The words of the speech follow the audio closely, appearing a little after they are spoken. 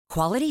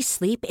Quality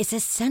sleep is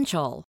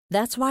essential.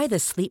 That's why the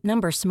Sleep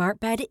Number Smart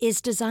Bed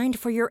is designed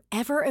for your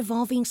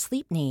ever-evolving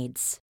sleep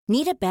needs.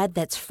 Need a bed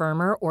that's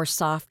firmer or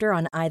softer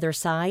on either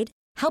side?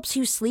 Helps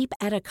you sleep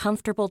at a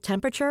comfortable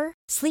temperature?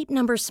 Sleep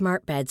Number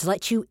Smart Beds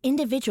let you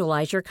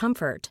individualize your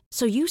comfort,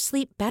 so you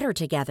sleep better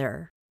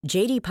together.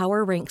 J.D.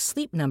 Power ranks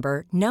Sleep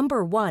Number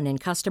number 1 in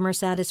customer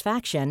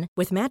satisfaction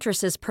with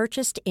mattresses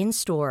purchased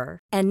in-store.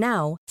 And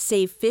now,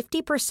 save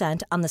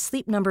 50% on the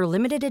Sleep Number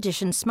Limited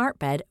Edition Smart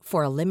Bed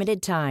for a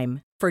limited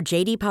time. For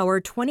J.D. Power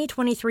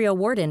 2023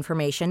 award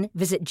information,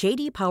 visit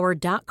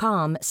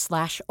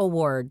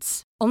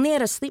jdpower.com/awards. Only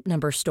at a Sleep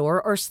Number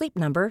store or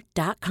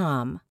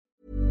sleepnumber.com.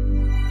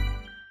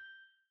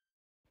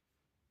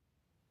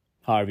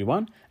 Hi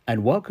everyone,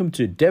 and welcome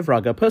to Dev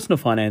Raga Personal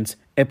Finance,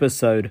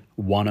 episode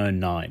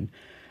 109.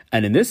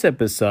 And in this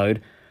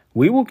episode,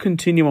 we will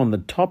continue on the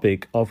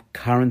topic of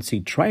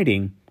currency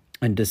trading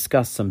and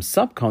discuss some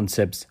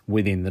sub-concepts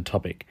within the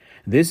topic.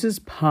 This is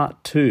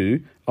part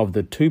 2 of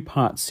the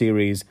 2-part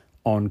series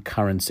on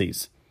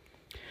currencies.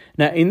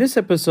 Now, in this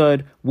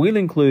episode, we'll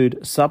include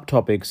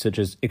subtopics such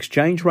as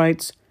exchange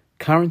rates,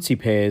 currency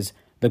pairs,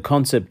 the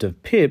concept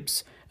of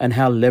pips, and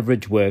how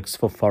leverage works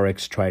for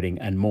forex trading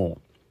and more.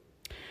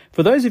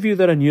 For those of you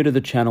that are new to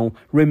the channel,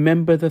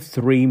 remember the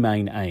 3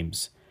 main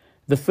aims.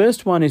 The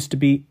first one is to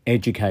be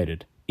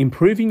educated.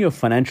 Improving your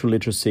financial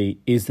literacy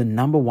is the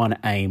number 1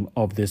 aim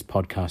of this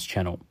podcast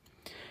channel.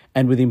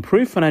 And with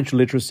improved financial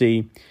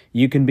literacy,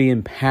 you can be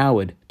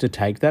empowered to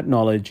take that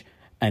knowledge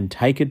and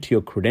take it to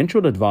your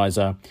credentialed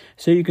advisor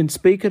so you can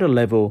speak at a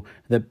level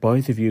that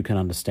both of you can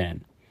understand.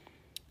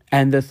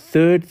 And the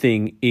third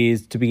thing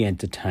is to be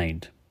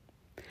entertained.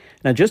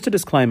 Now, just a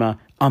disclaimer,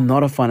 I'm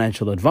not a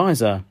financial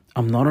advisor,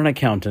 I'm not an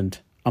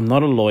accountant, I'm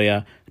not a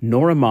lawyer,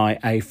 nor am I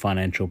a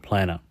financial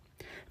planner.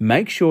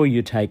 Make sure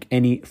you take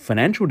any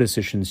financial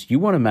decisions you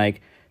want to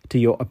make to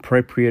your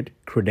appropriate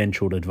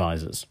credentialed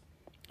advisors.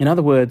 In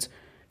other words,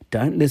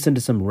 don't listen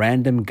to some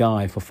random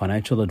guy for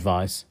financial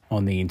advice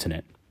on the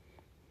internet.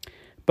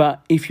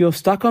 But if you're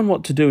stuck on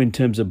what to do in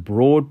terms of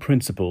broad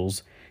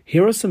principles,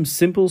 here are some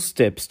simple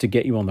steps to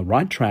get you on the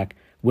right track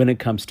when it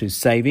comes to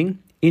saving,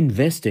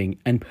 investing,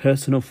 and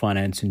personal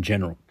finance in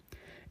general.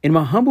 In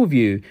my humble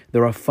view,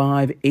 there are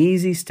 5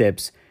 easy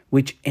steps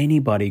which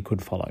anybody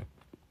could follow.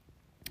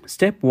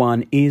 Step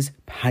 1 is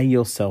pay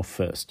yourself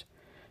first.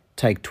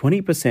 Take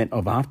 20%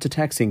 of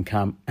after-tax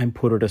income and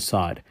put it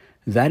aside.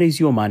 That is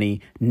your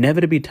money,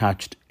 never to be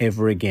touched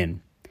ever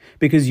again,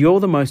 because you're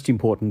the most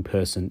important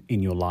person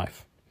in your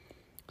life.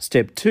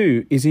 Step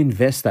 2 is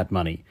invest that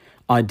money,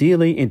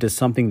 ideally into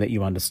something that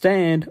you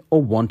understand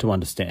or want to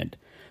understand.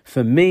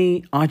 For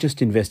me, I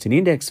just invest in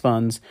index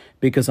funds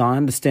because I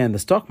understand the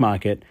stock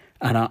market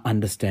and I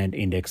understand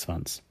index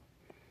funds.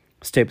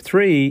 Step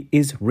 3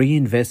 is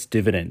reinvest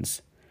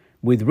dividends.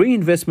 With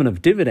reinvestment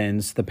of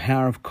dividends, the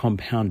power of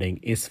compounding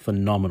is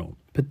phenomenal,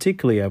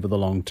 particularly over the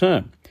long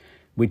term,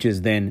 which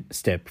is then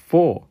step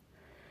 4.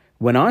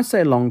 When I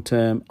say long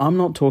term, I'm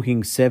not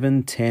talking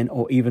 7, 10,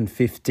 or even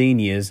 15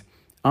 years.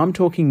 I'm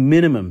talking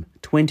minimum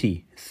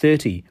 20,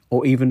 30,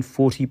 or even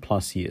 40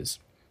 plus years.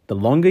 The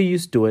longer you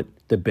do it,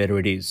 the better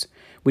it is,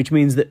 which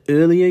means the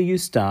earlier you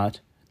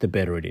start, the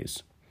better it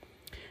is.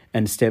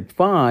 And step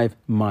 5,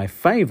 my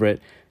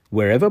favorite,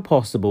 wherever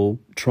possible,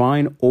 try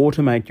and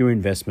automate your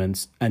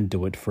investments and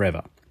do it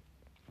forever.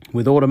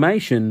 With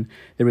automation,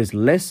 there is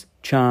less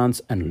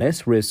chance and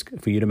less risk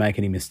for you to make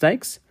any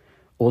mistakes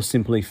or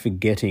simply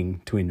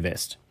forgetting to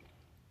invest.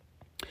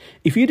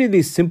 If you do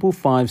these simple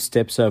 5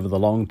 steps over the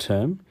long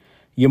term,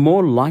 you're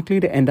more likely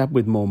to end up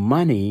with more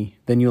money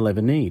than you'll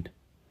ever need.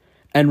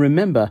 And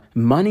remember,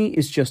 money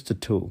is just a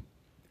tool.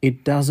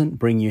 It doesn't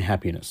bring you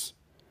happiness.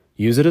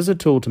 Use it as a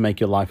tool to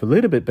make your life a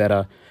little bit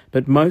better,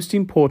 but most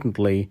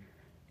importantly,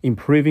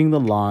 improving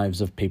the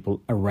lives of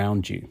people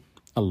around you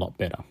a lot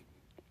better.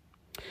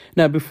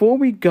 Now, before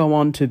we go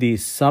on to the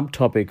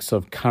subtopics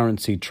of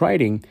currency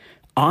trading,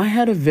 I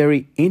had a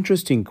very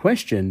interesting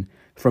question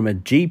from a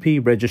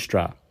GP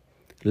registrar.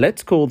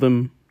 Let's call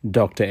them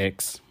Dr.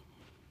 X.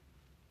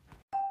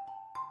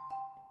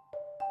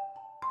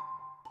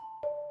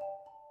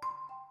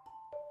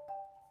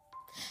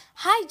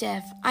 Hi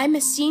Dev, I'm a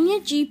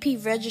senior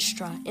GP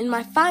registrar in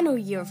my final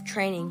year of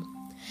training.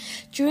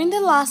 During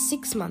the last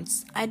 6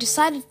 months, I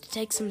decided to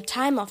take some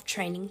time off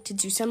training to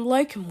do some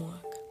locum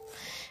work.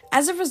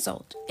 As a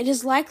result, it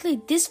is likely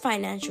this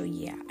financial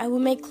year I will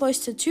make close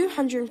to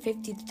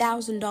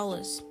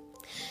 $250,000.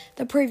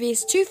 The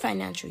previous 2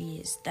 financial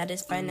years, that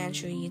is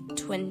financial year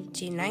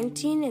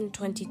 2019 and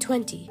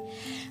 2020,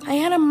 I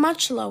had a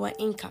much lower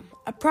income,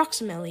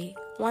 approximately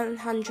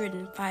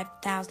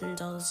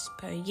 $105,000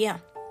 per year.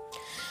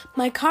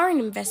 My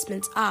current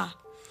investments are,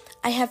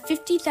 I have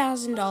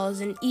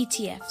 $50,000 in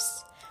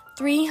ETFs,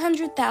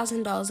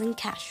 $300,000 in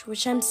cash,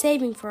 which I'm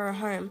saving for a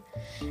home,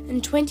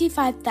 and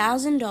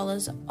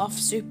 $25,000 off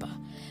super,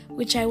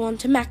 which I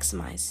want to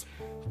maximize.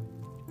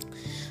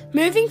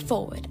 Moving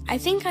forward, I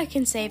think I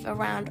can save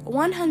around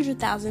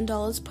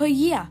 $100,000 per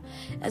year,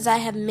 as I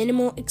have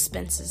minimal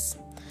expenses.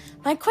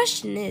 My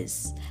question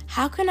is,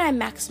 how can I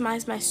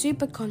maximize my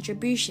super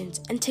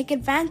contributions and take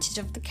advantage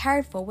of the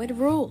carry forward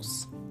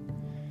rules?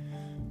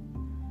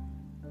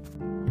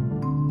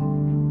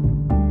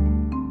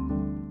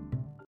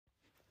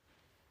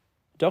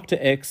 Dr.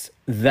 X,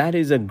 that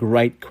is a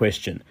great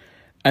question,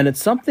 and it's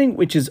something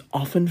which is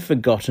often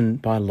forgotten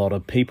by a lot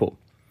of people.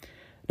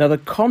 Now, the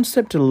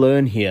concept to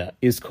learn here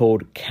is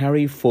called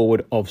carry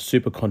forward of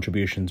super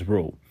contributions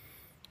rule.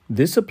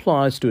 This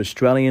applies to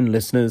Australian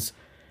listeners.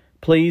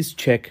 Please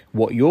check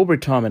what your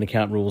retirement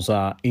account rules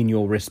are in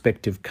your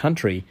respective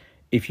country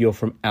if you're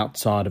from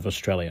outside of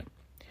Australia.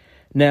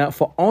 Now,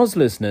 for Oz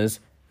listeners,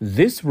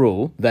 this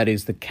rule, that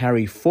is the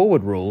carry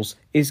forward rules,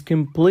 is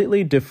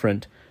completely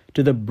different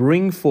to the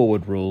bring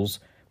forward rules,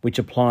 which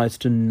applies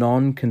to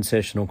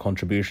non-concessional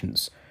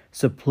contributions.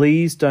 So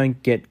please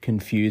don't get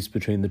confused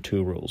between the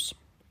two rules.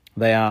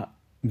 They are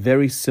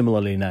very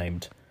similarly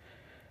named.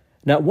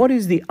 Now, what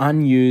is the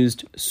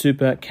unused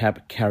super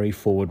cap carry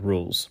forward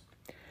rules?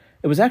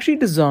 It was actually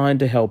designed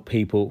to help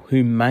people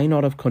who may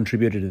not have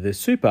contributed to their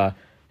super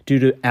due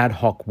to ad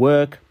hoc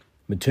work,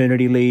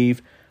 maternity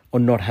leave,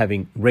 or not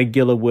having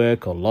regular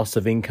work or loss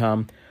of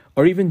income,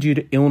 or even due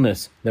to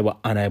illness they were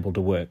unable to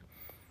work.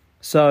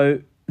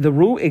 So the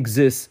rule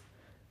exists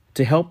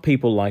to help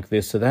people like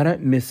this so they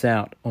don't miss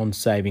out on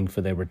saving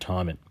for their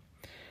retirement.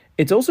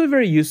 It's also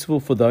very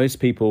useful for those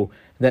people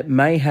that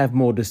may have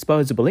more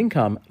disposable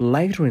income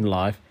later in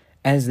life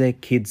as their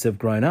kids have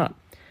grown up,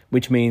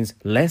 which means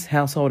less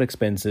household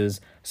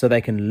expenses so they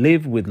can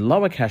live with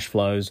lower cash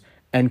flows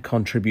and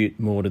contribute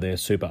more to their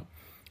super.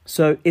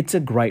 So it's a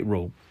great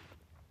rule.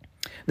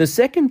 The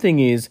second thing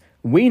is,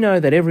 we know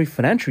that every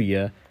financial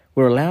year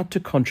we're allowed to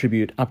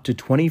contribute up to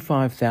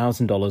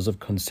 $25,000 of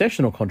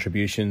concessional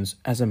contributions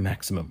as a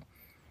maximum.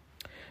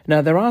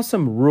 Now, there are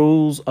some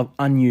rules of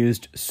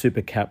unused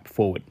super cap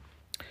forward.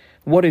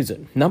 What is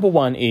it? Number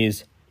one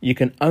is you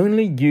can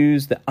only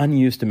use the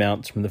unused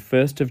amounts from the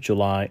 1st of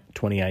July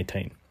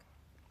 2018.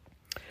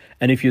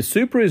 And if your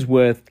super is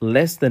worth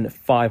less than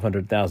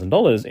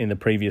 $500,000 in the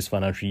previous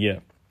financial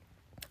year,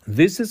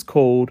 this is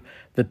called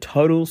the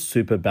total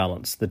super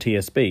balance, the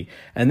TSB,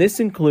 and this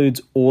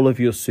includes all of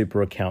your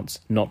super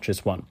accounts, not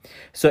just one.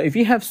 So if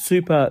you have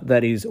super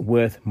that is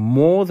worth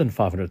more than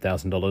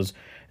 $500,000,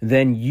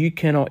 then you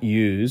cannot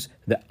use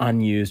the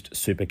unused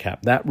super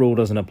cap. That rule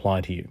doesn't apply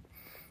to you.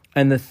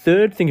 And the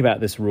third thing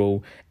about this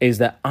rule is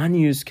that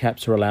unused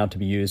caps are allowed to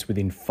be used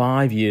within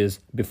 5 years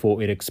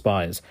before it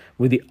expires,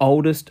 with the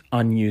oldest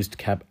unused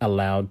cap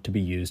allowed to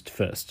be used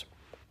first.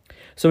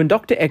 So in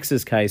Dr.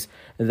 X's case,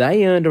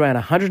 they earned around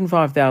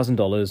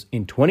 $105,000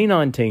 in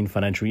 2019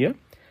 financial year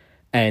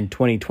and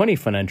 2020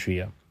 financial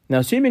year. Now,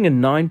 assuming a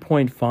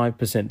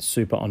 9.5%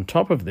 super on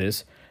top of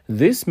this,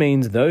 this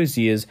means those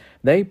years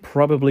they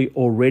probably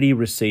already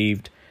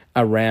received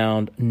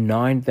around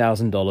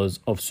 $9,000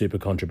 of super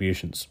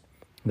contributions.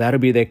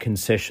 That'll be their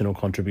concessional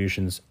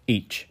contributions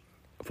each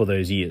for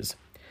those years,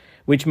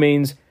 which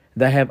means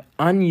they have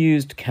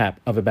unused cap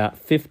of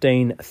about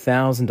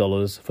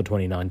 $15,000 for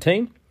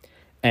 2019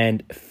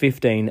 and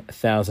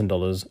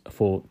 $15,000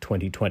 for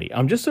 2020.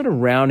 I'm just sort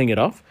of rounding it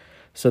off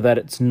so that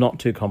it's not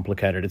too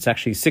complicated. It's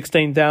actually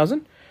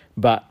 $16,000,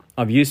 but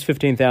I've used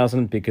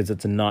 $15,000 because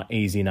it's a not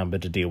easy number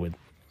to deal with,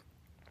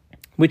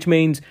 which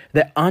means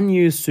the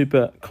unused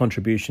super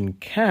contribution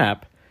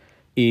cap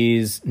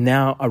is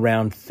now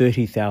around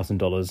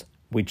 $30,000,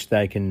 which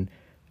they can,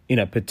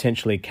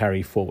 potentially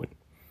carry forward.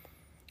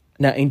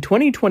 Now, in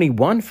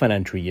 2021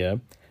 financial year,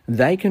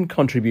 they can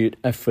contribute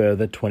a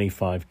further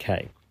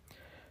 $25,000.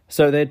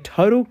 So their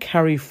total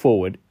carry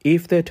forward,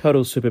 if their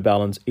total super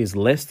balance is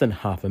less than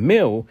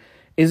 $500,000,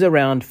 is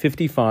around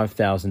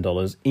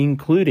 $55,000,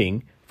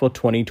 including for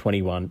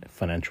 2021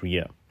 financial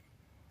year.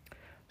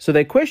 So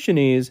their question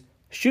is,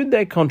 should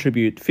they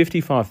contribute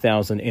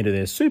 $55,000 into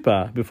their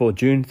super before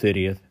June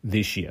 30th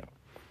this year?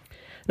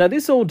 Now,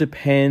 this all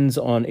depends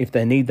on if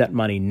they need that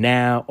money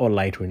now or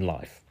later in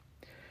life.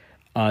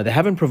 They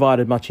haven't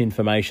provided much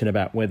information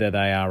about whether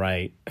they are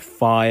a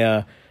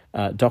fire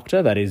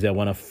doctor, that is, they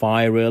want to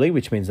fire early,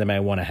 which means they may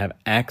want to have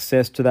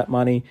access to that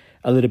money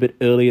a little bit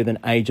earlier than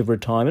age of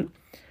retirement.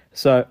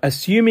 So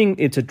assuming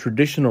it's a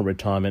traditional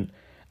retirement,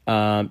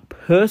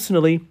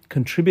 personally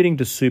contributing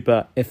to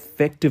super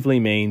effectively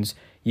means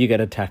you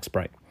get a tax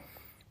break.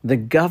 The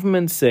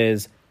government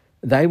says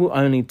they will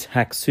only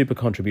tax super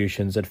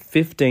contributions at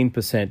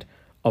 15%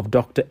 of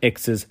Dr.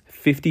 X's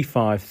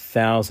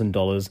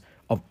 $55,000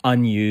 of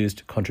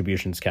unused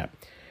contributions cap,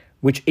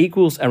 which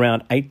equals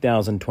around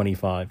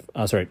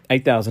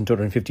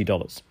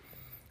 $8,250,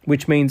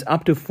 which means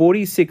up to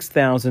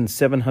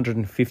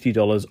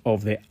 $46,750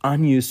 of their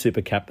unused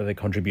super cap that they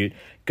contribute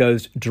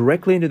goes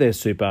directly into their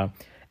super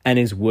and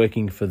is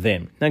working for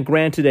them. Now,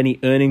 granted, any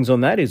earnings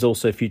on that is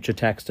also future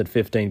taxed at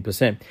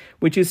 15%,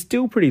 which is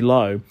still pretty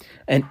low.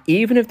 And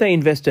even if they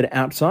invested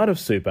outside of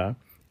super,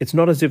 it's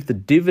not as if the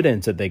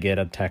dividends that they get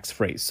are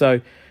tax-free. So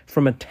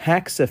from a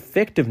tax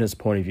effectiveness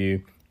point of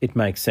view, it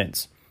makes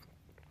sense.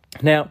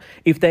 Now,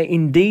 if they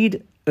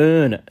indeed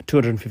earn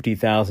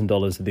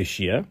 $250,000 this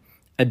year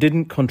and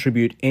didn't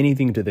contribute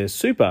anything to their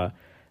super,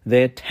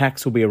 their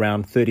tax will be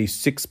around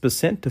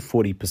 36% to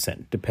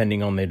 40%,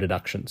 depending on their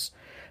deductions.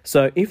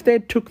 So if they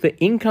took the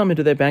income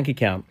into their bank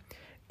account,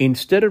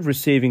 instead of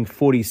receiving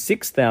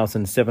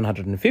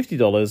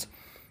 $46,750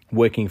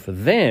 working for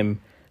them,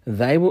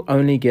 they will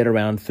only get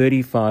around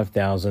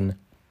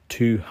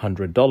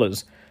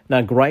 $35,200.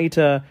 Now,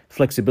 greater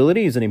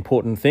flexibility is an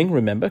important thing,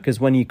 remember, because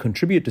when you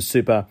contribute to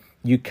super,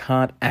 you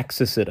can't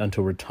access it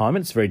until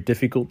retirement. It's very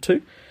difficult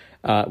to.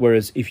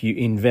 Whereas if you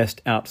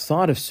invest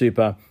outside of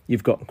super,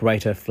 you've got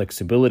greater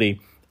flexibility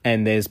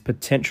and there's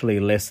potentially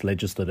less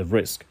legislative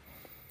risk.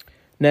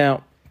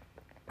 Now,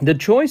 the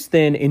choice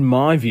then, in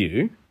my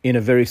view, in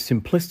a very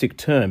simplistic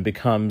term,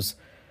 becomes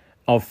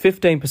of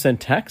 15%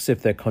 tax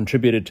if they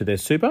contributed to their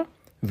super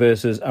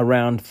versus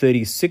around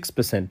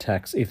 36%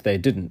 tax if they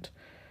didn't.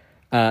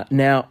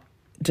 Now,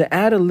 to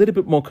add a little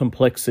bit more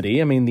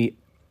complexity, I mean, the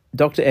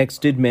Dr. X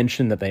did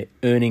mention that they're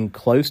earning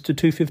close to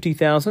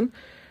 $250,000.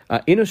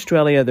 In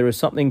Australia, there is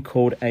something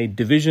called a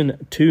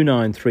Division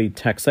 293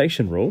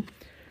 taxation rule,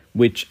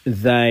 which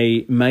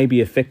they may be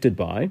affected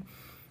by,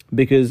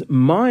 because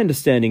my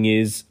understanding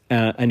is,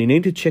 and you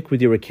need to check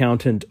with your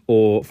accountant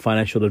or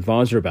financial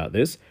advisor about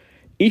this,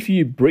 if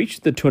you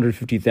breach the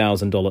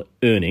 $250,000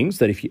 earnings,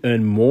 that if you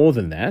earn more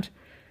than that,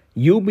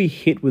 you'll be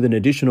hit with an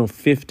additional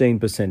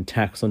 15%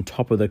 tax on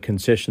top of the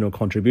concessional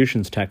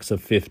contributions tax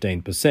of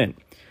 15%,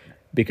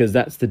 because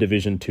that's the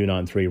Division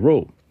 293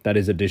 rule. That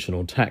is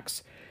additional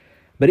tax.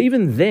 But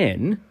even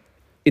then,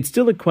 it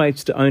still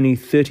equates to only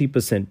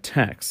 30%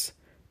 tax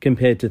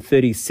compared to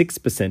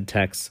 36%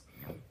 tax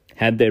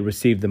had they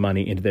received the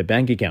money into their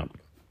bank account.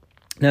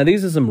 Now,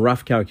 these are some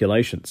rough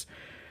calculations.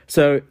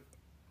 So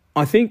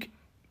I think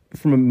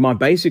from my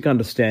basic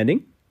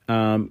understanding,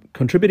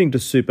 contributing to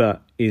super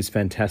is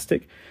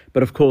fantastic.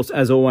 But of course,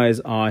 as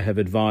always, I have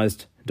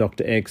advised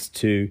Dr. X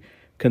to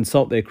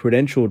consult their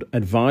credentialed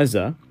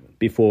advisor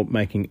before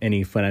making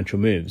any financial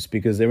moves,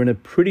 because they're in a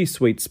pretty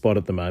sweet spot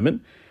at the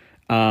moment.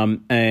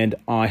 And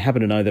I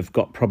happen to know they've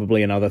got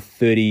probably another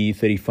 30,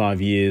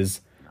 35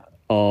 years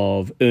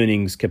of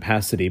earnings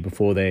capacity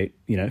before they,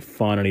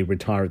 finally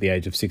retire at the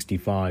age of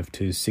 65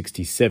 to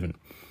 67.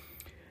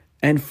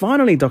 And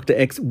finally, Dr.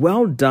 X,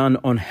 well done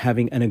on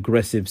having an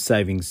aggressive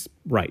savings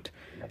rate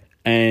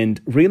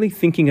and really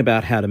thinking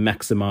about how to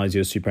maximize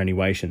your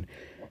superannuation.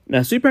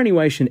 Now,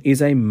 superannuation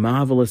is a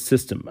marvelous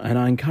system, and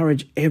I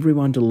encourage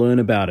everyone to learn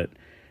about it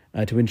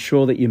to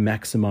ensure that you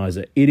maximize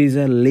it. It is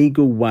a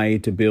legal way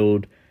to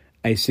build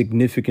a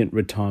significant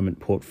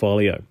retirement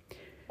portfolio.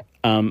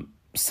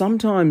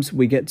 Sometimes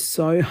we get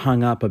so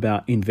hung up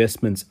about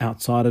investments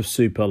outside of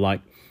super,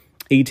 like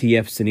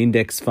ETFs and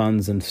index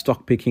funds and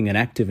stock picking and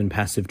active and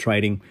passive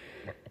trading.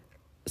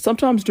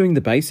 Sometimes doing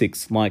the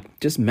basics, like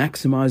just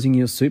maximizing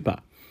your super,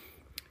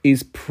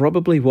 is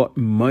probably what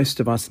most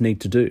of us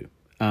need to do,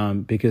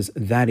 because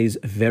that is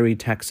very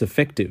tax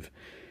effective.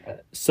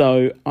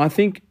 So I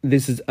think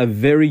this is a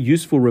very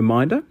useful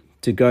reminder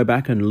to go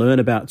back and learn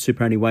about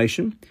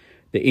superannuation,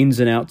 the ins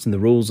and outs and the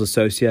rules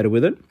associated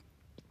with it.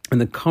 And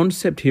the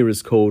concept here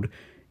is called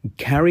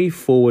carry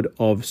forward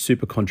of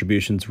super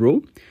contributions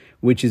rule,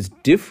 which is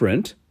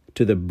different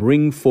to the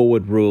bring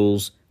forward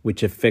rules,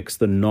 which affects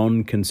the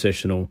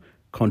non-concessional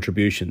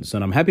contributions.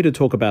 And I'm happy to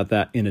talk about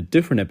that in a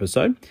different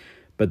episode,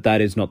 but that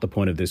is not the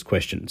point of this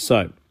question.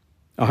 So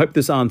I hope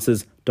this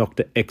answers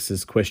Dr.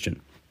 X's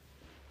question.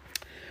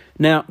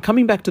 Now,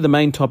 coming back to the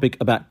main topic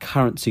about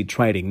currency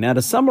trading. Now,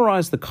 to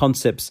summarize the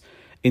concepts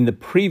in the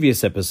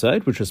previous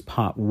episode, which was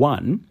part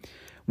 1,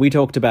 we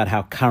talked about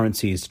how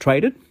currency is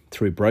traded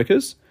through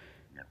brokers.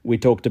 We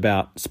talked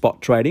about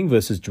spot trading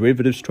versus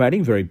derivatives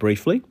trading very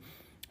briefly.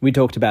 We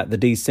talked about the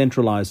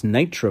decentralized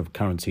nature of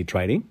currency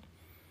trading.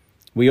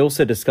 We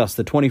also discussed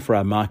the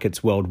 24-hour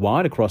markets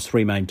worldwide across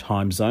 3 main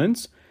time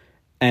zones.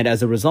 And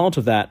as a result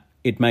of that,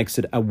 it makes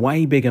it a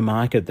way bigger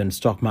market than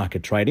stock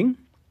market trading,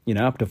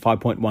 up to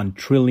 $5.1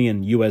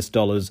 trillion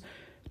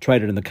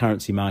traded in the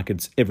currency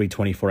markets every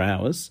 24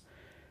 hours.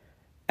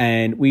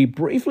 And we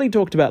briefly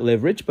talked about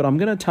leverage, but I'm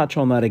going to touch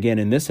on that again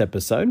in this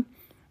episode.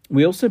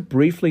 We also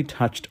briefly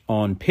touched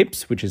on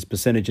PIPS, which is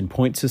percentage and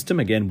point system.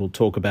 Again, we'll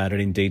talk about it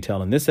in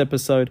detail in this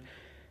episode.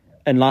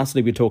 And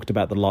lastly, we talked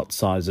about the lot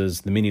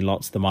sizes, the mini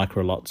lots, the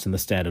micro lots, and the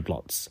standard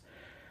lots.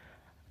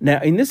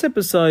 Now, in this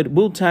episode,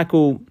 we'll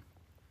tackle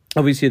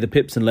obviously the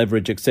PIPS and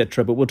leverage,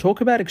 etc., but we'll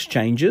talk about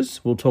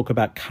exchanges. We'll talk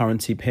about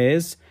currency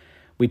pairs.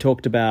 We'll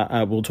talk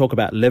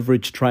about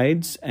leverage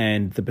trades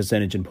and the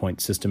percentage and point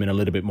system in a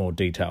little bit more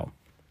detail.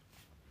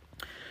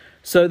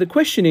 So the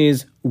question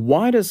is,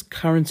 why does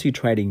currency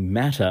trading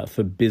matter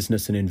for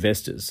business and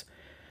investors?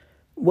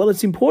 Well,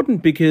 it's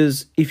important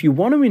because if you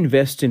want to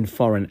invest in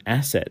foreign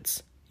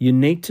assets, you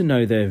need to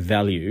know their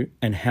value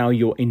and how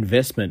your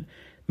investment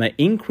may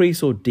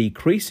increase or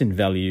decrease in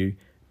value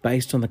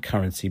based on the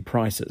currency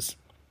prices.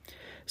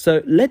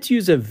 So let's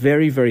use a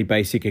very, very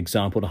basic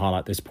example to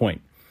highlight this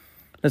point.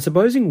 Now,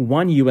 supposing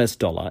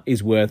 $1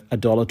 is worth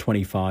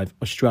 $1.25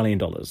 Australian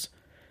dollars.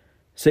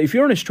 So if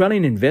you're an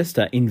Australian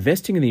investor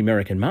investing in the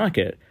American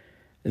market,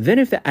 then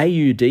if the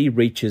AUD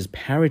reaches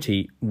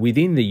parity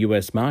within the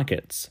US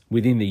markets,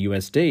 within the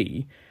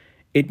USD,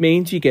 it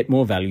means you get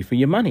more value for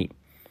your money.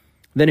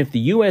 Then if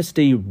the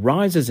USD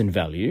rises in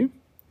value,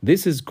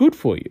 this is good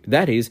for you.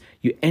 That is,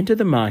 you enter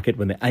the market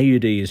when the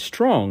AUD is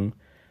strong,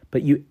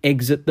 but you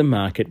exit the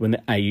market when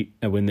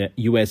the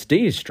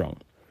USD is strong,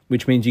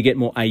 which means you get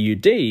more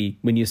AUD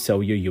when you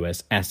sell your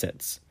US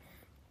assets.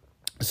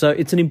 So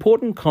it's an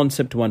important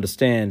concept to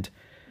understand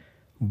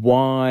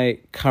why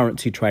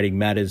currency trading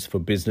matters for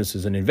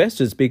businesses and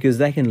investors, because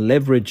they can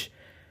leverage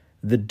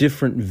the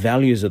different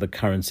values of the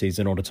currencies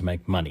in order to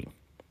make money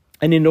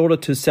and in order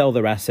to sell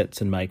their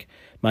assets and make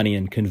money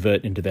and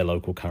convert into their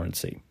local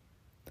currency.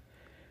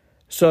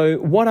 So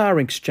what are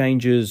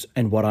exchanges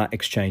and what are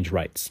exchange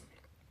rates?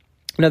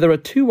 Now, there are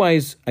two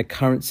ways a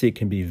currency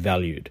can be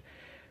valued.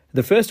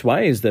 The first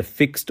way is the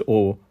fixed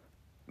or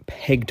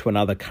pegged to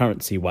another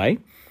currency way,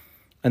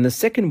 and the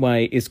second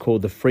way is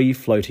called the free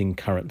floating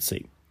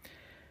currency.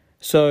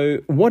 So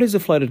what is a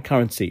floated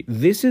currency?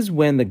 This is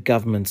when the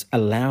governments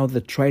allow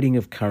the trading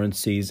of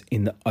currencies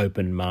in the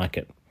open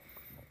market.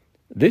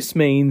 This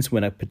means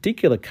when a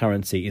particular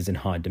currency is in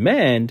high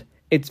demand,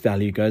 its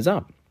value goes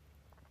up.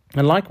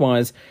 And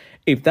likewise,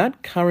 if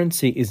that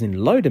currency is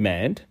in low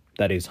demand,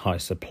 that is high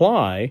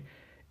supply,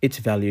 its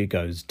value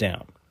goes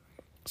down.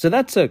 So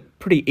that's a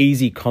pretty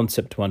easy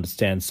concept to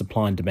understand,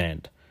 supply and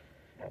demand.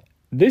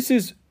 This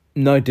is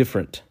no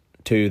different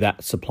to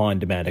that supply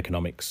and demand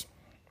economics.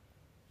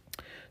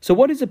 So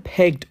what is a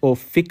pegged or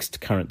fixed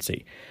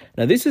currency?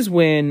 Now, this is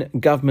when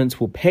governments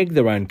will peg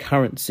their own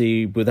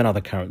currency with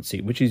another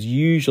currency, which is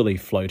usually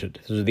floated.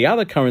 So the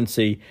other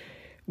currency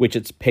which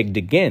it's pegged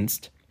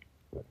against,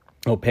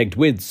 or pegged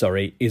with,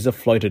 is a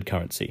floated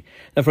currency.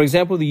 Now, for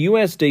example, the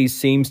USD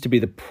seems to be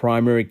the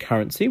primary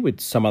currency,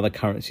 which some other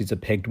currencies are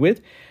pegged with.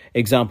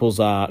 Examples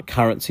are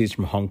currencies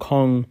from Hong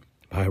Kong,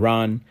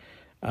 Bahrain,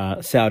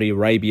 Saudi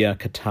Arabia,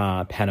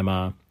 Qatar,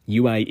 Panama,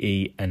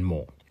 UAE, and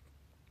more.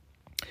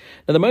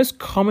 Now, the most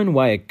common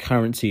way a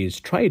currency is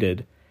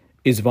traded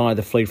is via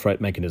the free float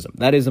mechanism.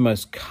 That is the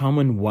most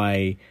common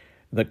way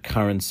that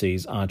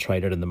currencies are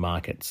traded in the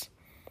markets.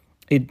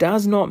 It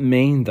does not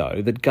mean,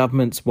 though, that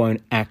governments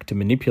won't act to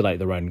manipulate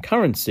their own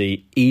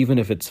currency, even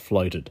if it's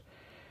floated.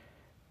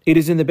 It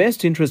is in the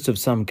best interest of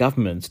some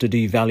governments to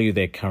devalue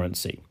their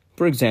currency.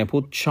 For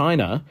example,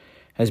 China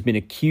has been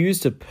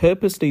accused of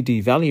purposely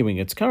devaluing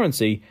its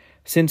currency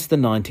since the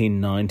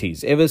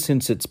 1990s, ever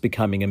since it's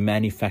becoming a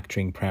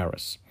manufacturing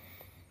prowess.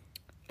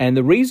 And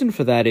the reason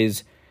for that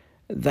is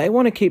they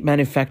want to keep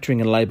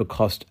manufacturing and labour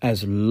cost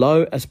as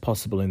low as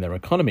possible in their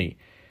economy,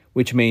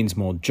 which means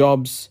more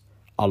jobs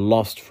are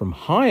lost from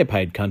higher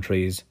paid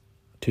countries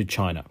to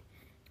China.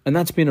 And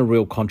that's been a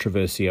real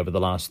controversy over the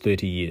last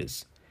 30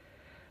 years.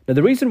 Now,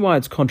 the reason why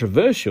it's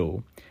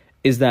controversial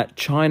is that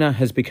China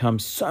has become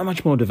so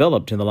much more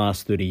developed in the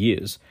last 30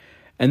 years.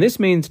 And this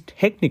means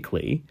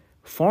technically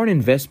foreign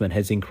investment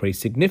has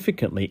increased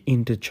significantly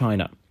into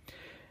China.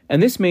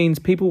 And this means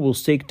people will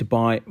seek to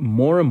buy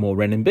more and more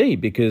renminbi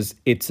because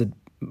it's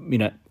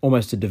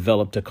almost a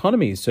developed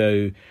economy.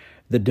 So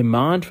the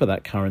demand for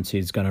that currency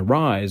is going to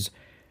rise,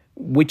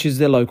 which is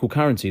their local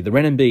currency. The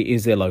renminbi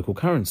is their local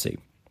currency.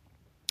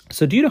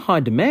 So due to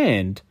high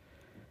demand,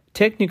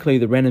 technically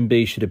the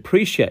renminbi should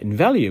appreciate in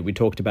value. We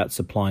talked about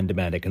supply and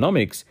demand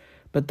economics,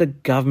 but the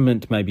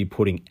government may be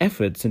putting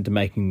efforts into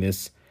making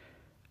this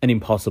an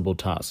impossible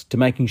task, to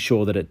making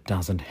sure that it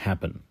doesn't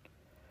happen.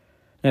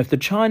 Now, if the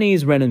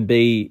Chinese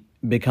renminbi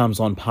becomes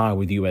on par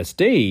with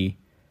USD,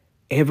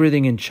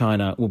 everything in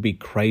China will be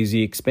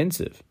crazy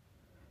expensive.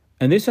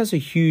 And this has a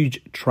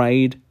huge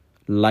trade,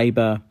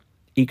 labour,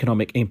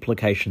 economic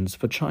implications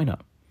for China.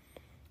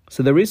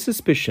 So there is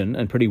suspicion,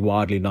 and pretty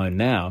widely known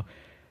now,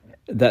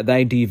 that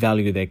they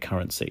devalue their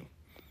currency.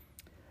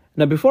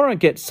 Now, before I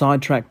get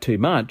sidetracked too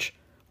much,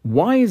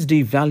 why is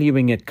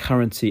devaluing a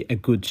currency a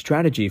good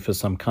strategy for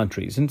some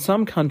countries? In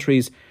some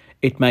countries,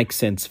 it makes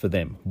sense for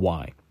them.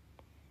 Why?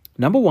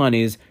 Number one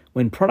is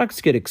when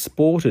products get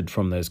exported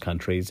from those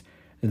countries,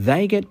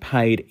 they get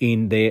paid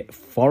in their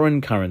foreign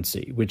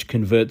currency, which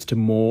converts to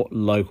more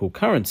local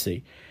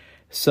currency.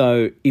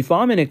 So if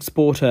I'm an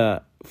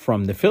exporter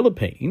from the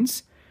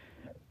Philippines,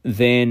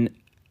 then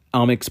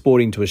I'm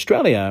exporting to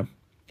Australia.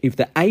 If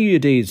the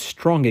AUD is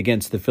strong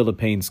against the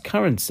Philippines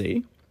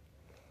currency,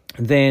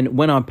 then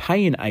when I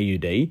pay in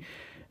AUD,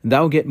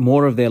 they'll get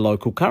more of their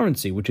local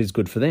currency, which is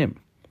good for them.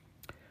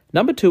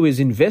 Number two is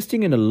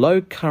investing in a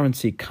low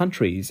currency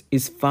countries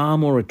is far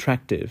more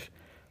attractive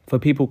for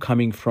people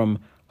coming from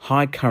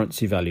high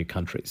currency value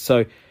countries.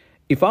 So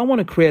if I want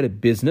to create a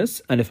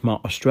business and if my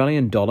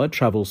Australian dollar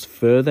travels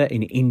further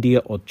in India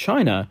or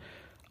China,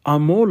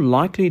 I'm more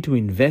likely to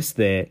invest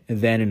there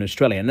than in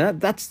Australia.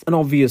 And that's an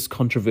obvious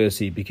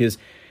controversy because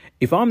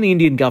if I'm the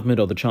Indian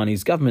government or the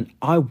Chinese government,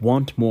 I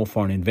want more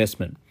foreign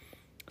investment.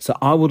 So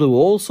I will do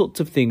all sorts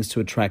of things to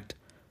attract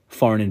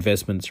foreign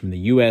investments from the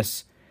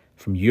US,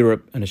 from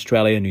Europe and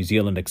Australia, New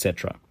Zealand,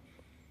 etc.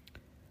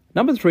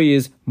 Number three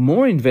is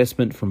more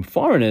investment from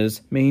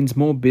foreigners means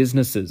more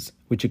businesses,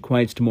 which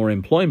equates to more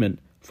employment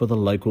for the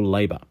local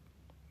labour.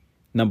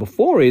 Number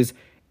 4 is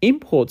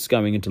imports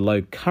going into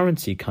low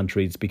currency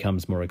countries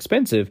becomes more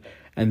expensive.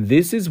 And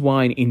this is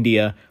why in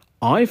India,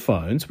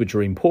 iPhones, which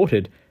are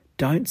imported,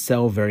 don't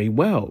sell very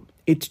well.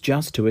 It's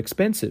just too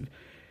expensive,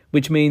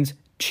 which means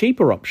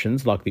cheaper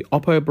options like the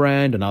Oppo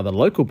brand and other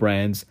local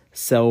brands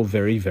sell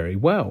very, very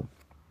well.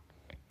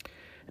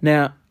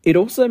 Now, it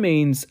also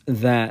means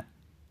that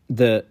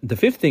the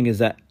fifth thing is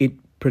that it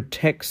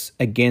protects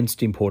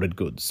against imported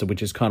goods, so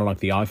which is kind of like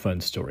the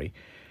iPhone story,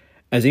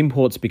 as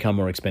imports become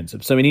more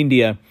expensive. So in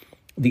India,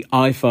 the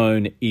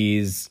iPhone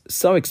is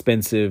so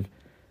expensive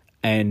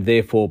and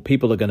therefore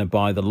people are going to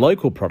buy the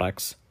local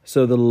products,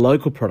 so the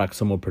local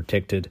products are more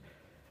protected.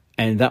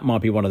 And that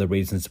might be one of the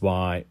reasons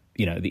why,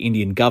 the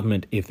Indian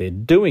government, if they're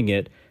doing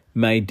it,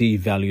 may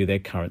devalue their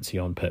currency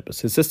on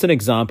purpose. It's just an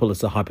example,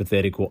 it's a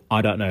hypothetical.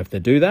 I don't know if they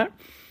do that.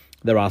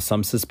 There are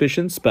some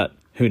suspicions, but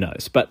who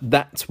knows? But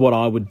that's what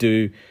I would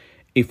do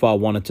if I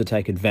wanted to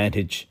take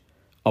advantage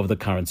of the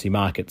currency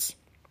markets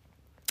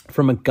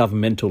from a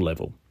governmental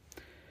level.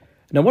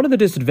 Now, what are the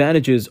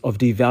disadvantages of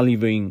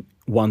devaluing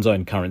one's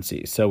own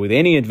currency? So with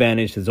any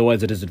advantage, there's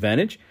always a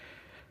disadvantage.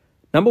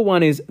 Number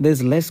 1 is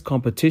there's less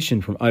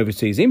competition from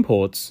overseas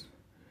imports,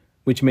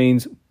 which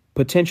means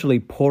potentially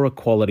poorer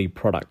quality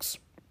products.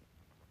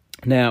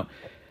 Now,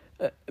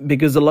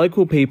 because the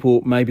local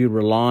people may be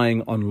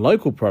relying on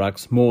local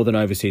products more than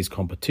overseas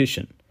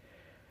competition.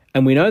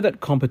 And we know that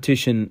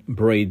competition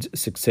breeds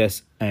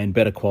success and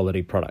better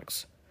quality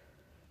products.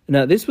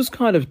 Now, this was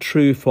kind of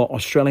true for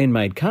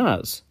Australian-made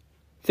cars.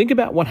 Think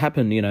about what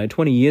happened,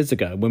 20 years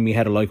ago when we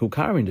had a local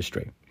car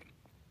industry.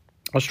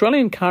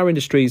 Australian car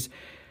industries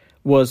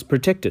was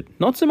protected,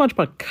 not so much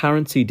by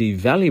currency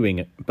devaluing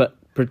it, but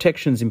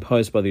protections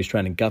imposed by the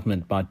Australian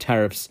government by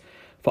tariffs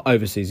for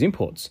overseas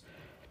imports.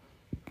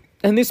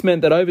 And this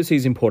meant that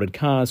overseas imported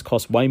cars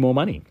cost way more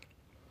money,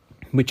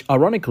 which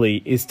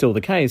ironically is still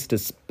the case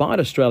despite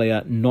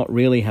Australia not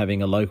really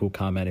having a local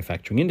car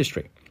manufacturing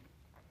industry.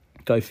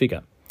 Go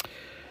figure.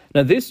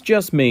 Now, this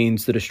just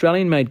means that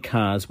Australian-made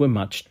cars were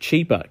much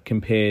cheaper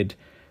compared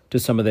to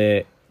some of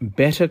their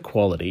better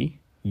quality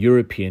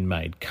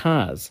European-made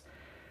cars.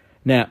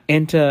 Now,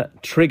 enter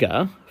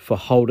Trigger for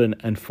Holden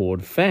and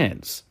Ford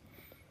fans.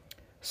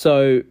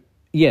 So,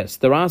 yes,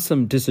 there are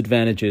some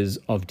disadvantages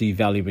of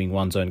devaluing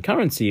one's own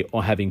currency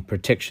or having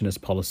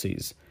protectionist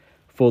policies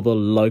for the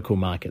local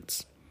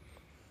markets.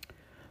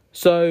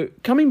 So,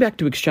 coming back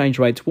to exchange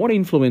rates, what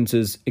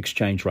influences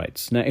exchange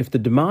rates? Now, if the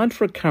demand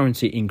for a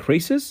currency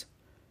increases,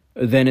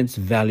 then its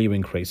value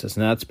increases.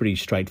 Now, that's pretty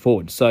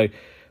straightforward. So,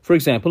 for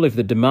example, if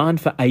the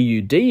demand for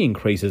AUD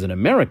increases in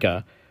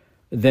America,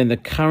 then the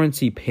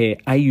currency pair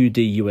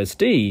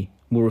AUD-USD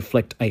will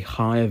reflect a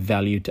higher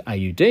value to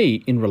AUD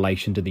in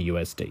relation to the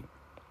USD.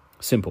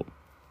 Simple.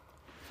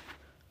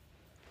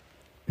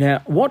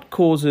 Now, what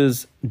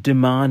causes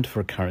demand for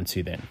a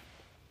currency then?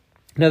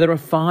 Now, there are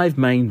 5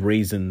 main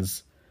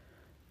reasons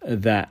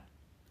that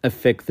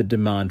affect the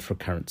demand for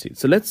currency.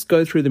 So let's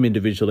go through them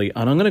individually,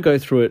 and I'm going to go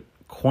through it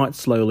quite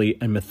slowly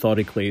and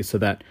methodically so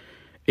that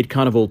it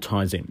kind of all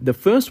ties in. The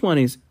first one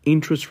is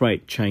interest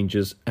rate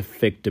changes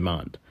affect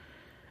demand.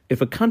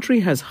 If a country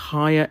has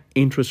higher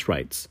interest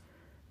rates,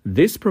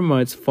 this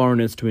promotes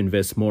foreigners to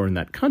invest more in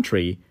that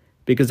country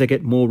because they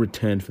get more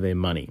return for their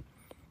money.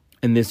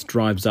 And this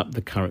drives up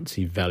the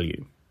currency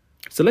value.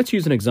 So let's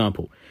use an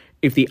example.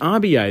 If the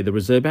RBA, the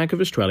Reserve Bank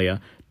of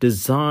Australia,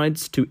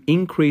 decides to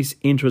increase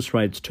interest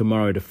rates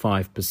tomorrow to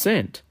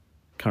 5%,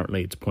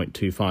 currently it's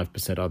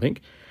 0.25%, I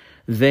think,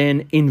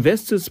 then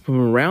investors from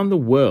around the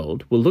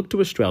world will look to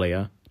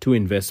Australia to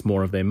invest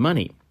more of their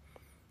money.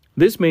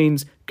 This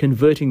means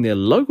converting their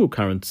local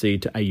currency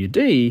to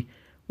AUD,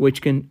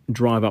 which can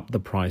drive up the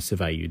price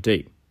of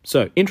AUD.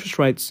 So interest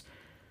rates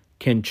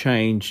can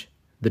change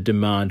the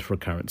demand for a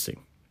currency.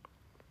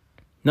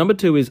 Number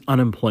 2 is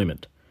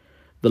unemployment.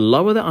 The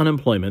lower the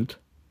unemployment,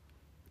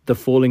 the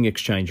falling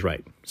exchange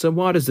rate. So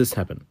why does this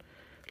happen?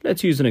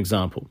 Let's use an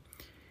example.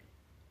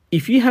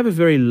 If you have a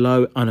very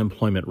low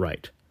unemployment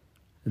rate,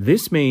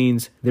 this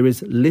means there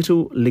is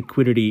little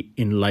liquidity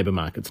in labour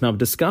markets. Now, I've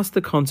discussed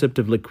the concept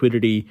of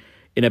liquidity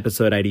in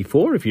episode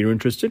 84. If you're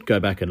interested, go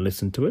back and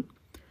listen to it.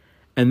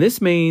 And this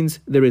means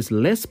there is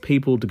less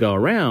people to go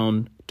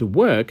around to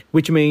work,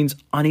 which means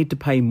I need to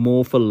pay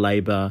more for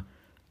labour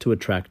to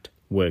attract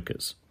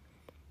workers.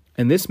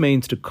 And this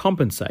means to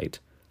compensate,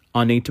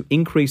 I need to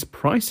increase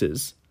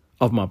prices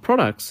of my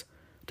products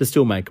to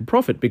still make a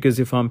profit. Because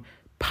if I'm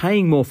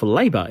paying more for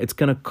labour, it's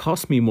going to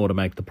cost me more to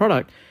make the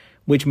product,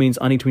 which means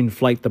I need to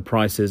inflate the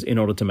prices in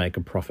order to make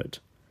a profit.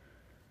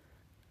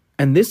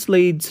 And this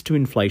leads to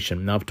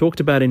inflation. Now, I've talked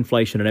about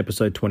inflation in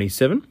episode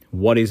 27.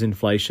 What is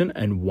inflation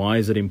and why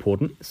is it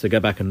important? So go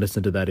back and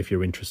listen to that if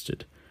you're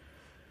interested.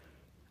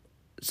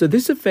 So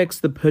this affects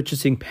the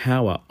purchasing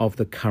power of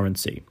the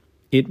currency.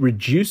 It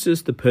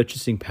reduces the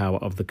purchasing power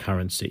of the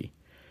currency.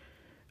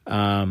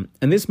 And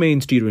this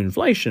means due to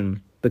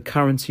inflation, the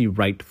currency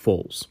rate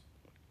falls.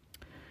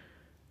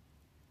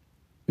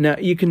 Now,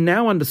 you can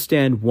now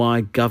understand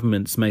why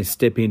governments may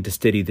step in to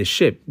steady the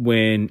ship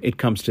when it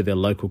comes to their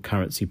local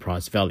currency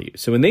price value.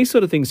 So when these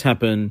sort of things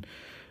happen,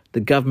 the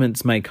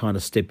governments may kind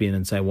of step in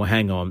and say, well,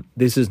 hang on,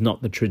 this is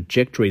not the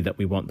trajectory that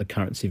we want the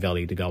currency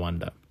value to go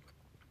under.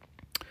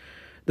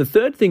 The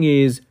third thing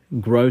is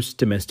gross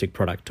domestic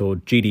product, or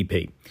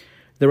GDP.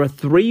 There are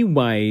three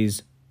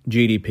ways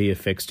GDP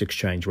affects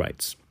exchange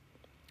rates.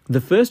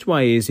 The first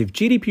way is if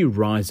GDP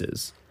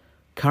rises,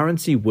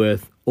 currency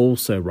worth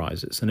also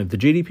rises. And if the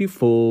GDP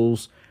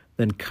falls,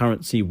 then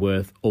currency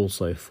worth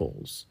also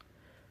falls.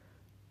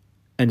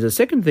 And the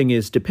second thing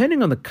is,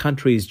 depending on the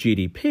country's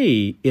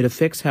GDP, it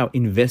affects how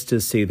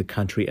investors see the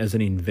country as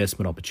an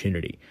investment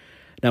opportunity.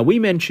 Now, we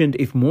mentioned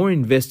if more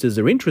investors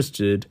are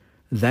interested,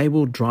 they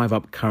will drive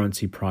up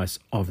currency price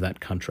of that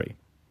country.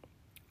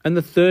 And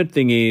the third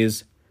thing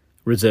is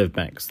reserve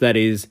banks. That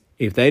is,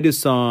 if they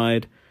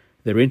decide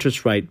their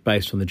interest rate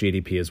based on the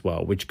GDP as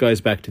well, which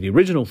goes back to the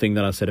original thing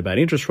that I said about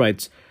interest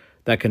rates,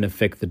 that can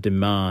affect the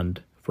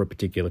demand for a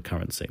particular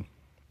currency.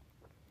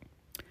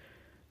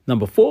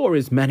 Number 4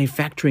 is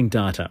manufacturing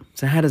data.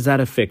 So how does that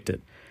affect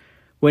it?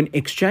 When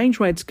exchange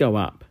rates go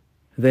up,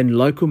 then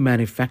local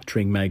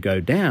manufacturing may go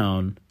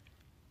down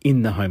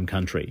in the home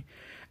country.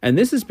 And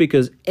this is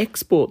because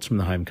exports from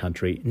the home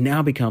country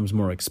now becomes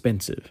more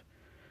expensive.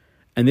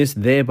 And this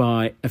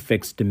thereby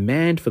affects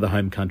demand for the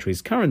home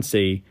country's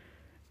currency,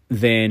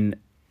 then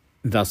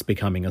thus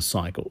becoming a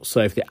cycle. So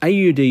if the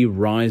AUD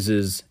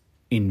rises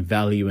in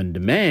value and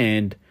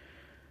demand,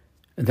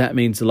 that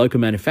means the local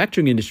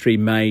manufacturing industry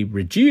may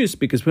reduce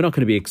because we're not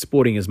going to be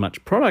exporting as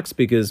much products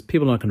because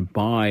people are not going to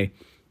buy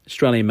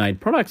Australian-made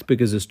products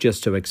because it's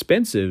just so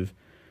expensive.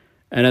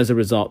 And as a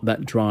result,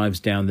 that drives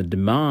down the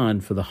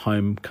demand for the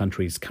home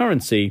country's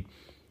currency,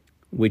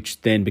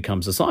 which then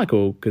becomes a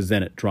cycle because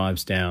then it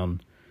drives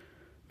down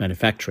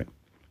manufacturing.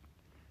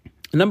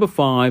 Number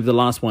 5, the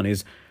last one,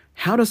 is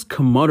how does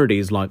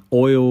commodities like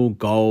oil,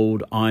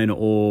 gold, iron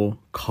ore,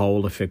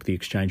 coal affect the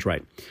exchange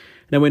rate?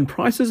 Now, when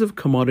prices of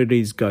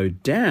commodities go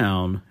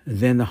down,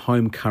 then the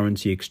home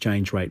currency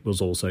exchange rate will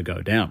also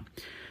go down.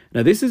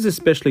 Now, this is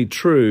especially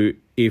true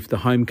if the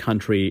home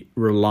country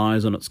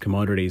relies on its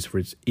commodities for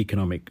its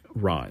economic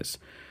rise.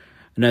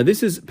 Now,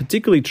 this is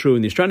particularly true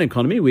in the Australian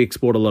economy. We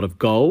export a lot of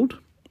gold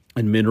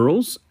and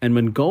minerals, and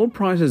when gold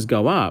prices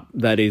go up,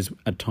 that is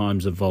at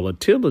times of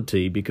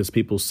volatility because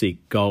people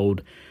seek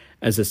gold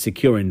as a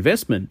secure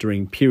investment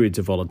during periods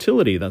of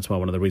volatility. That's why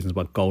one of the reasons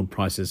why gold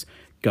prices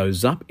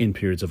goes up in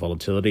periods of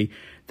volatility.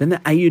 Then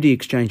the AUD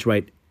exchange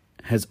rate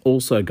has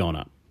also gone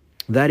up.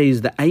 That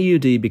is, the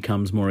AUD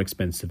becomes more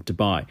expensive to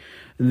buy.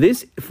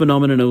 This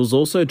phenomenon was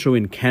also true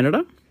in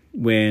Canada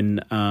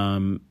when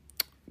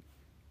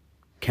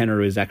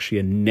Canada is actually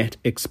a net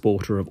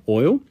exporter of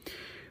oil,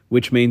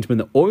 which means when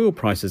the oil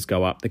prices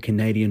go up, the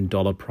Canadian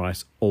dollar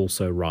price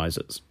also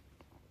rises.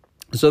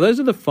 So those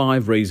are the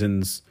 5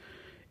 reasons,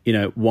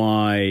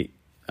 why,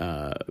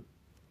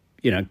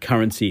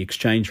 currency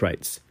exchange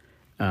rates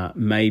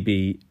may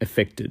be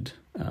affected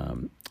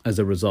as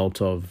a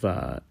result of,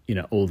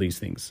 all these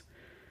things.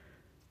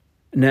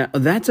 Now,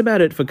 that's about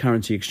it for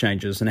currency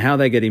exchanges and how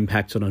they get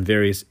impacted on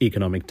various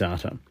economic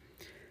data.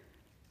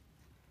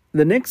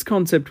 The next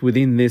concept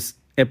within this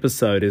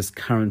episode is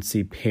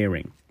currency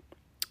pairing.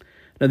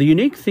 Now, the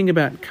unique thing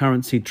about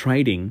currency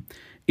trading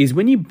is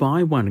when you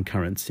buy one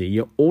currency,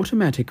 you're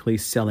automatically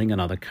selling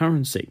another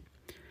currency.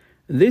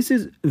 This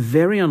is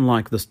very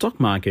unlike the stock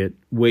market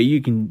where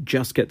you can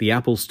just get the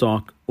Apple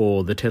stock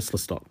or the Tesla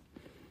stock.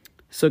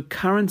 So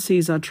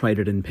currencies are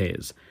traded in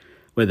pairs,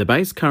 where the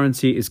base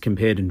currency is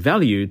compared in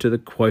value to the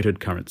quoted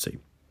currency.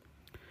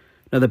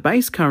 Now, the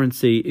base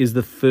currency is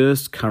the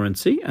first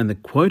currency and the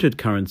quoted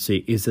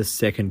currency is the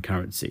second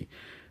currency.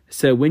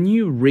 So when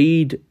you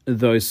read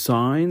those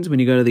signs, when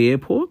you go to the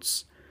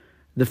airports,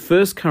 the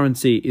first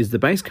currency is the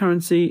base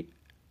currency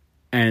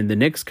and the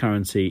next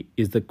currency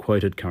is the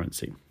quoted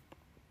currency.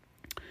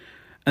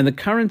 And the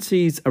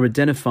currencies are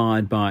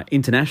identified by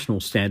international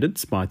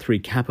standards by 3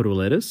 capital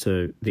letters.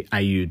 So the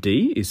AUD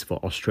is for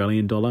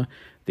Australian dollar,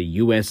 the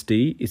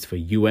USD is for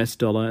US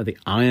dollar, the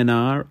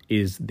INR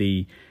is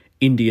the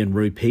Indian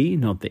rupee,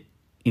 not the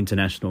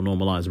international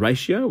normalized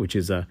ratio, which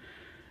is a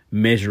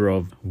measure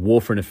of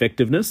warfarin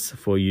effectiveness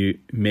for you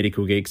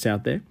medical geeks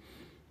out there.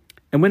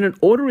 And when an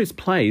order is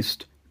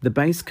placed, the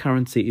base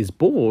currency is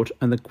bought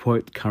and the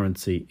quote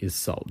currency is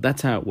sold.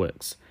 That's how it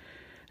works.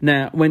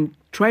 Now, when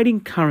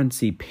trading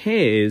currency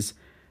pairs,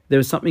 there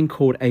is something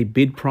called a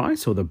bid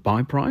price or the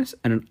buy price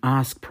and an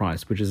ask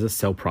price, which is a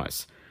sell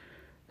price.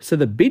 So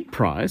the bid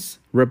price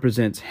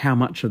represents how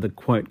much of the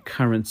quote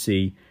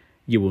currency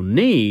you will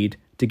need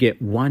to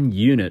get 1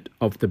 unit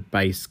of the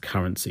base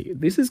currency.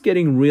 This is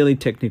getting really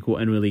technical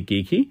and really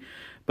geeky,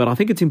 but I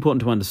think it's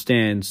important to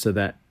understand so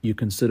that you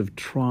can sort of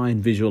try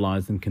and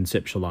visualize and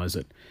conceptualize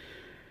it.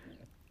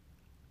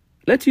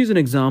 Let's use an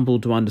example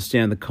to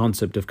understand the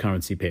concept of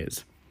currency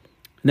pairs.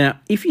 Now,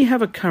 if you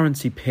have a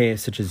currency pair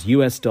such as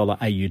US dollar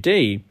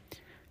AUD,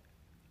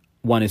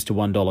 1 is to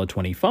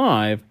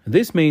 $1.25,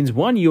 this means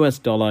 $1 US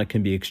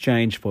can be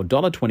exchanged for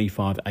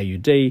 $1.25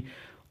 AUD,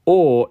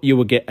 or you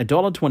will get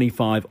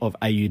 $1.25 of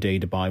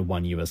AUD to buy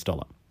 $1 US.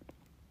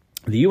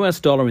 The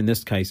US dollar in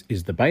this case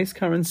is the base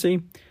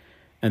currency,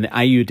 and the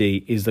AUD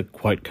is the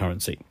quote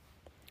currency.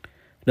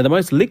 Now, the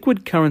most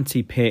liquid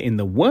currency pair in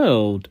the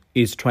world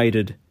is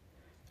traded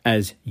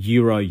as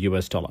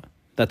Euro-US dollar.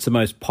 That's the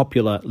most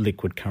popular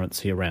liquid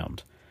currency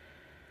around.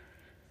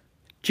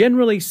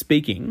 Generally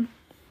speaking,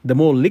 the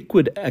more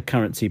liquid a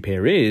currency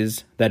pair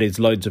is, that is,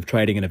 loads of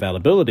trading and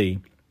availability,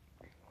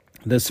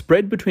 the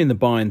spread between the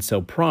buy and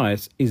sell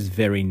price is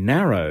very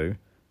narrow,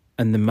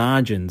 and the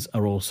margins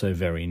are also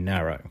very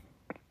narrow.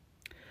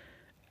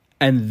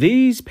 And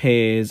these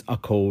pairs are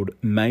called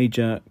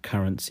major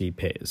currency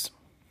pairs.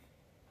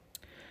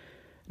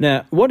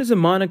 Now, what is a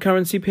minor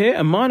currency pair?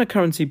 A minor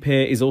currency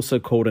pair is also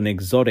called an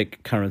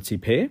exotic currency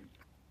pair.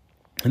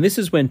 And this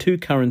is when two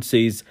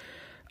currencies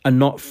are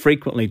not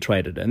frequently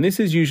traded. And this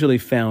is usually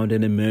found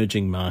in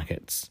emerging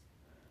markets.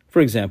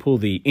 For example,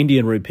 the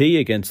Indian rupee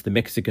against the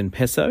Mexican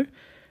peso.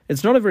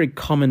 It's not a very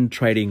common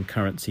trading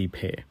currency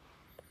pair.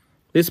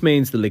 This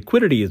means the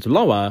liquidity is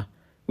lower,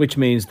 which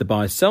means the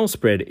buy-sell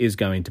spread is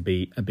going to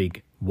be a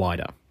bit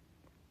wider.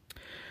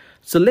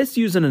 So let's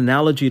use an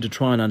analogy to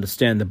try and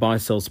understand the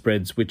buy-sell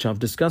spreads, which I've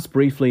discussed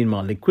briefly in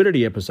my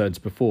liquidity episodes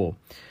before.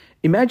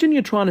 Imagine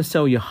you're trying to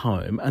sell your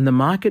home and the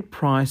market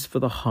price for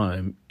the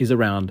home is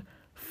around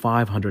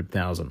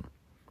 $500,000.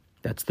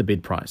 That's the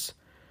bid price.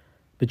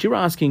 But you're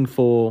asking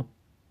for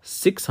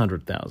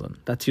 $600,000.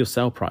 That's your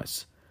sell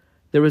price.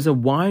 There is a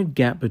wide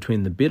gap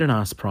between the bid and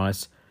ask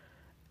price,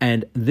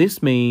 and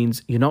this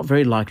means you're not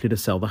very likely to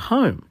sell the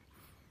home.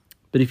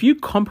 But if you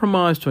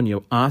compromised on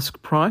your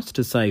ask price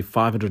to say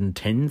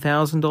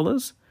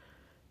 $510,000,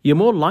 you're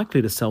more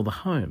likely to sell the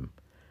home.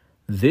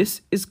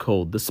 This is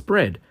called the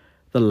spread.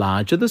 The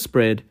larger the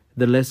spread,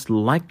 the less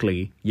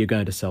likely you're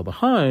going to sell the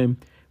home,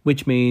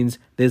 which means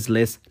there's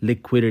less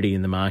liquidity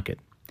in the market.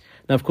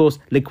 Now, of course,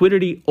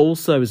 liquidity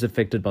also is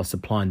affected by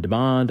supply and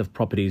demand of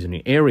properties in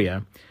your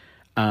area,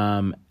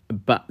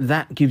 but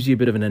that gives you a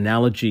bit of an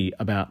analogy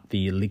about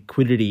the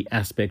liquidity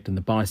aspect and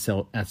the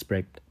buy-sell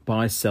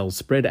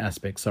spread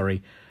aspect,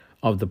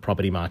 of the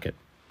property market.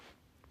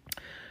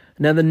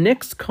 Now, the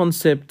next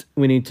concept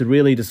we need to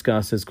really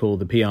discuss is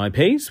called the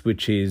PIPs,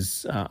 which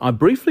is, I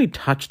briefly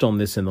touched on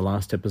this in the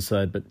last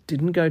episode, but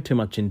didn't go too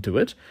much into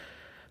it.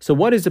 So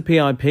what is a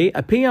PIP?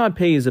 A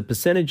PIP is a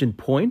percentage in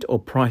point or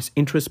price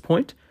interest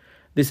point.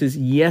 This is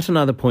yet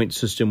another point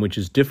system which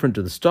is different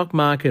to the stock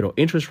market or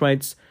interest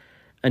rates.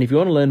 And if you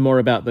want to learn more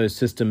about those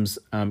systems,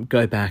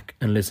 go back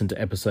and listen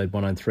to episode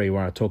 103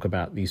 where I talk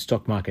about the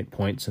stock market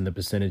points and the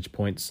percentage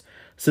points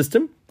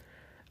system.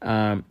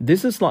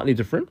 This is slightly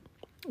different.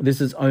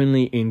 This is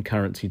only in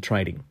currency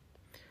trading.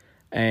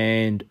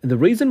 And the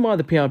reason why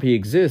the PIP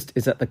exists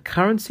is that the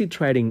currency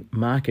trading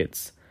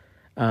markets,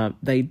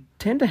 they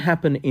tend to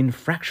happen in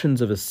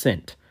fractions of a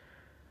cent,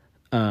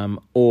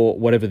 or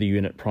whatever the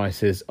unit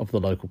price is of the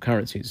local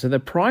currency. So they're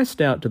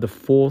priced out to the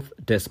fourth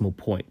decimal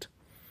point.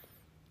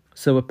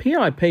 So a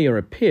PIP or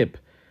a PIP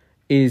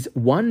is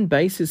 1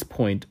 basis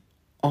point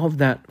of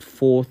that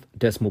fourth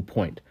decimal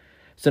point.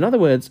 So in other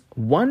words,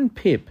 1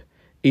 PIP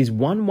is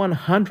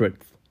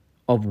 1/100th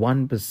of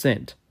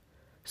 1%.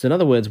 So in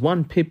other words,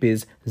 1 PIP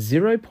is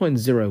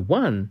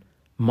 0.01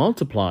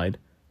 multiplied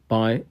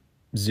by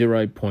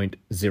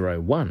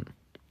 0.01,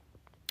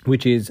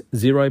 which is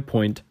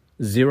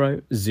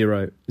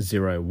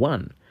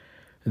 0.0001.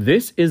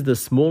 This is the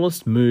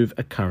smallest move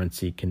a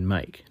currency can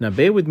make. Now,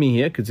 bear with me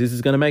here because this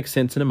is going to make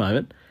sense in a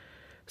moment.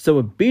 So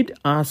a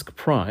bid-ask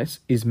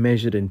price is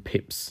measured in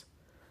pips.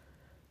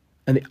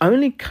 And the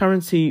only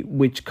currency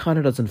which kind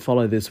of doesn't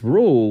follow this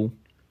rule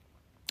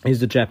is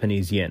the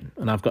Japanese yen.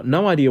 And I've got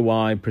no idea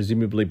why,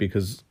 presumably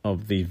because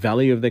of the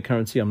value of their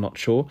currency, I'm not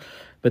sure.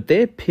 But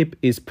their pip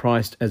is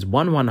priced as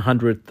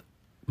 1/100th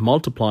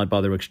multiplied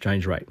by their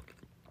exchange rate.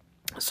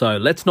 So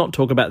let's not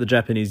talk about the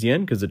Japanese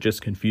yen because it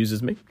just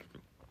confuses me.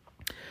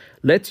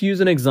 Let's use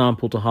an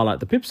example to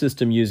highlight the pip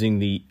system using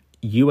the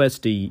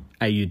USD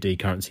AUD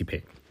currency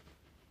pair.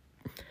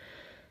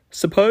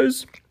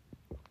 Suppose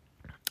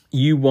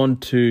you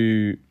want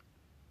to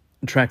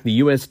track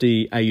the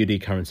USD AUD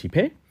currency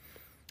pair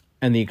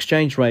and the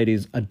exchange rate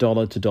is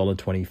 $1 to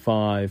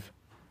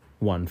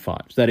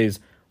 $1.2515. So that is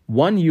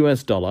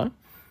 $1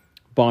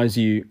 buys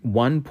you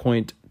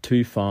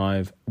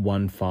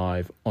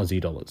 1.2515 Aussie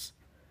dollars.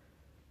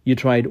 You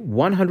trade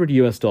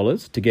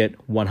 $100 to get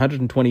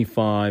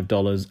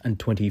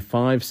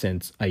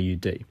 $125.25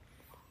 AUD.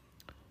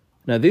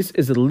 Now, this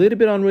is a little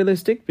bit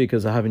unrealistic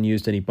because I haven't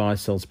used any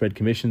buy-sell spread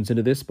commissions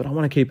into this, but I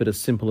want to keep it as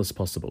simple as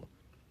possible.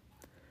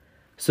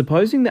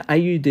 Supposing the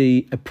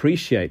AUD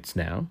appreciates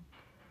now,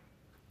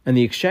 and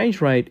the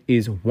exchange rate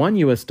is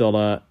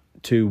 $1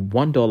 to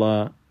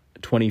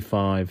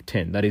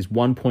 $1.2510. That is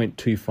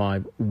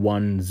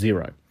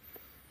 1.2510.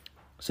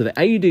 So the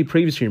AUD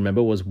previously,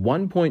 remember, was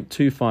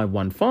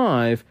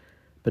 1.2515,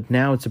 but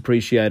now it's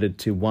appreciated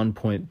to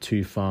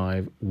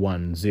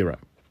 1.2510.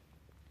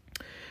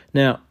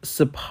 Now,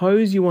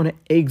 suppose you want to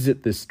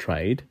exit this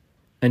trade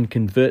and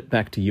convert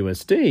back to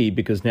USD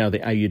because now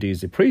the AUD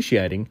is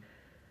appreciating,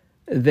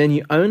 then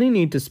you only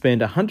need to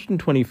spend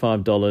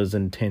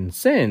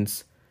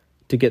 $125.10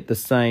 to get the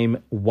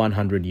same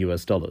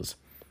 $100.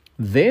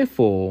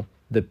 Therefore,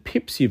 the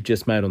pips you've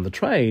just made on the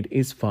trade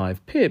is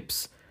 5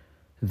 pips.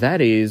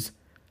 That is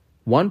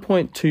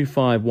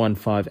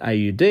 1.2515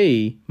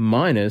 AUD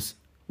minus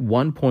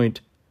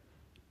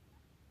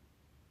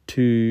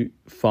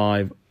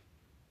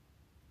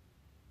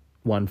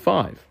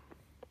 1.2515.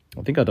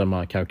 I think I've done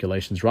my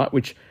calculations right,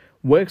 which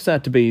works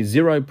out to be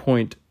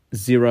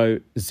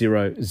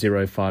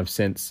 0.0005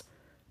 cents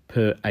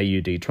per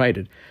AUD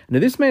traded. Now,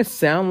 this may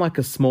sound like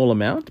a small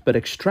amount, but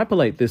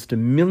extrapolate this to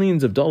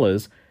millions of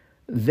dollars,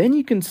 then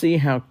you can see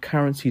how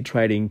currency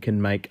trading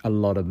can make a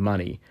lot of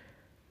money.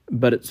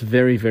 But it's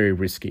very, very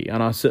risky,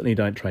 and I certainly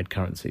don't trade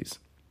currencies.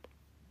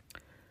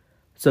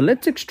 So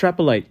let's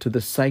extrapolate to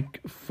the sake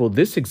for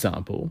this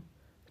example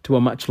to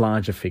a much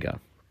larger figure.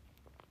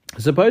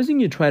 Supposing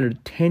you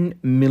traded $10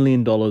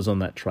 million on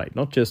that trade,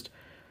 not just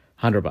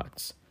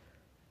 $100.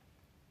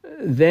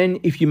 Then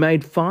if you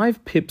made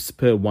 5 pips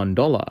per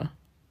 $1,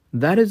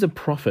 that is a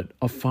profit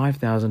of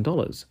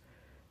 $5,000,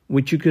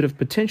 which you could have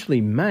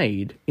potentially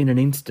made in an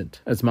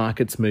instant as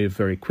markets move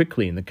very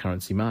quickly in the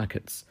currency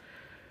markets.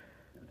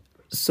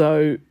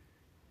 So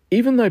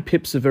even though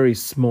pips are very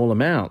small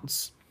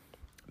amounts,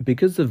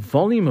 because the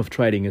volume of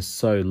trading is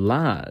so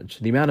large,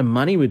 the amount of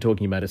money we're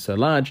talking about is so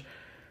large,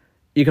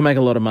 you can make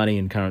a lot of money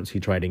in currency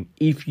trading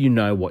if you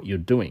know what you're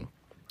doing.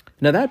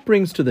 Now that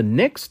brings to the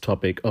next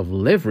topic of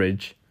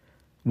leverage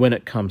when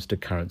it comes to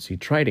currency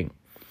trading.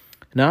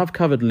 Now I've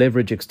covered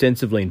leverage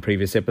extensively in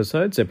previous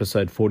episodes,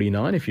 episode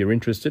 49. If you're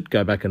interested,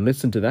 go back and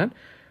listen to that.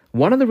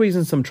 One of the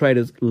reasons some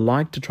traders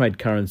like to trade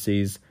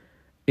currencies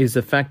is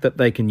the fact that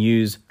they can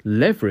use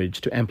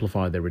leverage to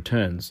amplify their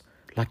returns.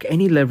 Like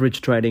any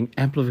leverage trading,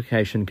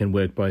 amplification can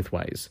work both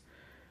ways.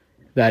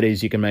 That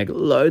is, you can make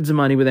loads of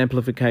money with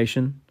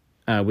amplification,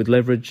 with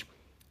leverage.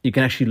 You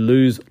can actually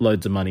lose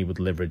loads of money with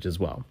leverage as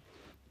well.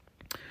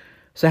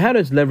 So how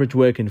does leverage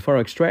work in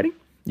Forex trading?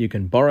 You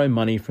can borrow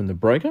money from the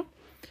broker.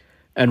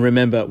 And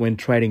remember, when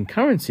trading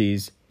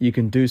currencies, you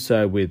can do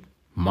so with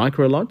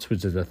micro lots,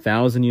 which is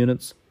 1,000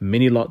 units,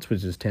 mini lots,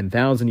 which is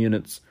 10,000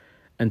 units,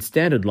 and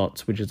standard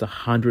lots, which is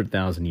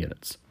 100,000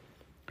 units.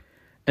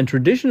 And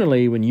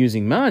traditionally, when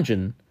using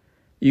margin,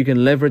 you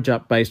can leverage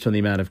up based on the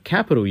amount of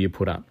capital you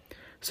put up.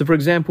 So for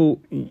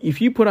example,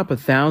 if you put up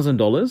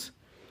 $1,000,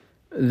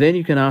 then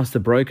you can ask the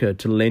broker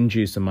to lend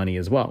you some money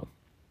as well.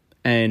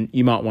 And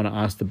you might want to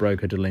ask the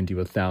broker to lend you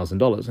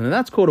 $1,000. And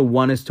that's called a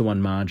 1:1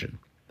 margin.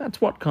 That's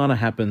what kind of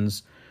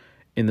happens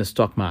in the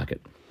stock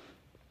market.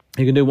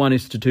 You can do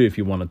 1:2 if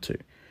you wanted to.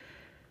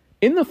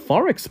 In the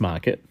Forex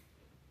market,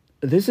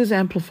 this is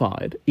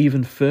amplified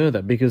even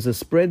further because the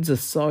spreads are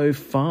so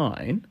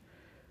fine.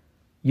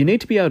 You need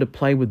to be able to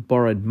play with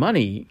borrowed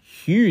money,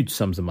 huge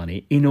sums of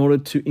money, in order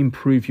to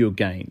improve your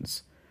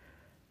gains.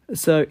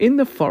 So in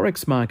the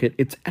Forex market,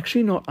 it's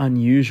actually not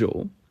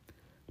unusual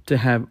to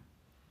have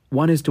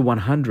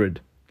 1:100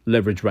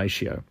 leverage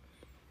ratio.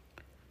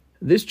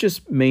 This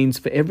just means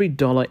for every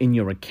dollar in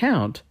your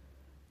account,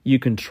 you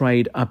can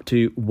trade up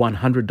to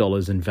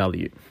 $100 in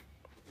value.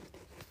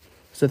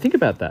 So think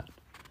about that.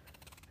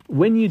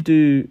 When you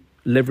do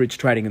leverage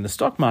trading in the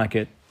stock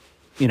market,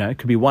 it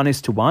could be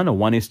 1:1 or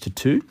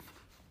 1:2.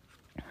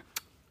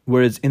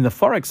 Whereas in the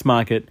Forex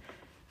market,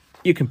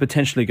 you can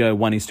potentially go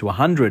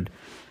 1:100.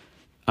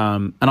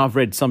 And I've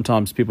read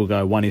sometimes people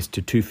go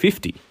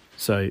 1:250.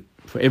 So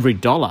for every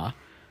dollar,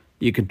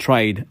 you can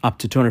trade up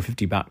to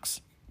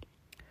 $250.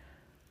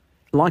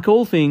 Like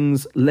all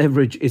things,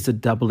 leverage is a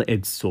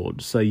double-edged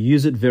sword. So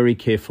use it very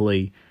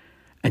carefully.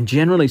 And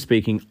generally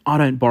speaking, I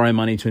don't borrow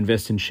money to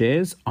invest in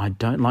shares. I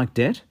don't like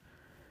debt.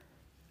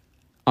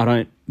 I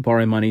don't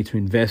borrow money to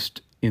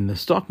invest in the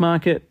stock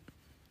market.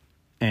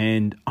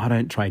 And I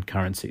don't trade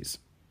currencies.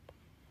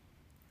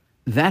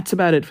 That's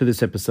about it for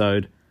this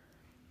episode.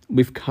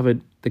 We've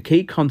covered the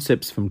key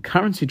concepts from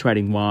currency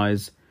trading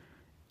wise,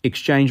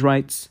 exchange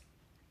rates,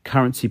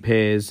 currency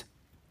pairs,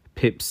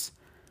 pips,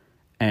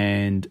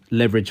 and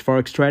leverage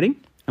Forex trading.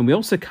 And we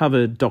also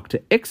covered Dr.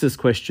 X's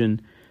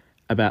question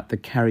about the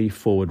carry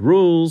forward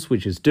rules,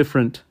 which is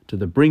different to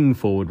the bring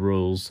forward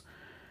rules.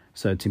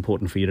 So it's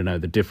important for you to know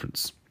the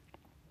difference.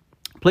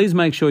 Please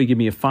make sure you give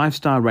me a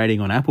 5-star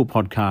rating on Apple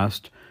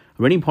Podcast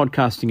or any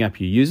podcasting app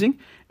you're using.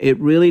 It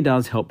really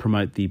does help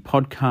promote the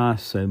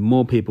podcast so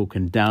more people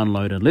can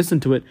download and listen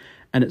to it.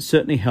 And it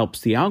certainly helps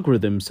the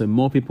algorithm so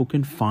more people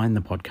can find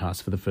the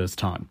podcast for the first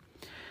time.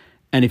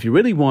 And if you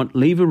really want,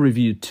 leave a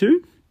review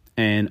too,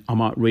 and I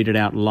might read it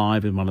out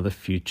live in one of the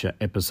future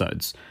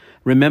episodes.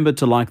 Remember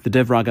to like the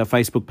DevRaga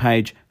Facebook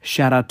page,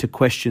 shout out to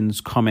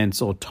questions,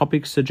 comments, or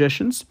topic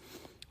suggestions.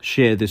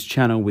 Share this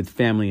channel with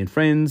family and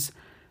friends.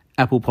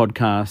 Apple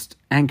Podcast,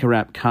 Anchor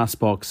app,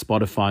 Castbox,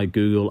 Spotify,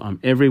 Google, I'm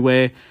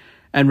everywhere.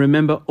 And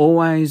remember,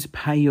 always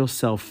pay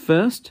yourself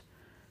first.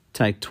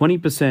 Take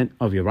 20%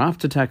 of your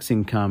after-tax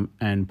income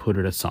and put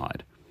it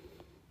aside.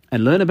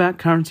 And learn about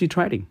currency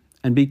trading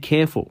and be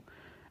careful,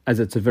 as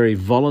it's a very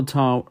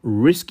volatile,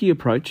 risky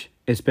approach,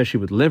 especially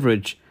with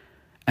leverage,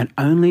 and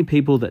only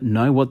people that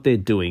know what they're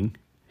doing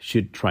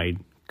should trade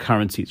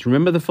currencies.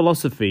 Remember the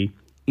philosophy,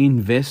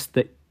 invest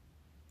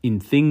in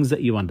things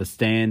that you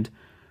understand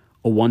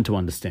or want to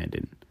understand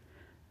in.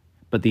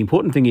 But the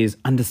important thing is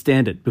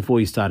understand it before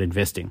you start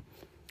investing.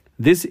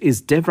 This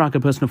is Dev Raga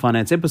Personal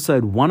Finance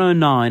episode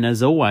 109.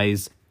 As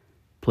always,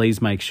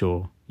 please make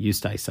sure you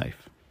stay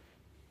safe.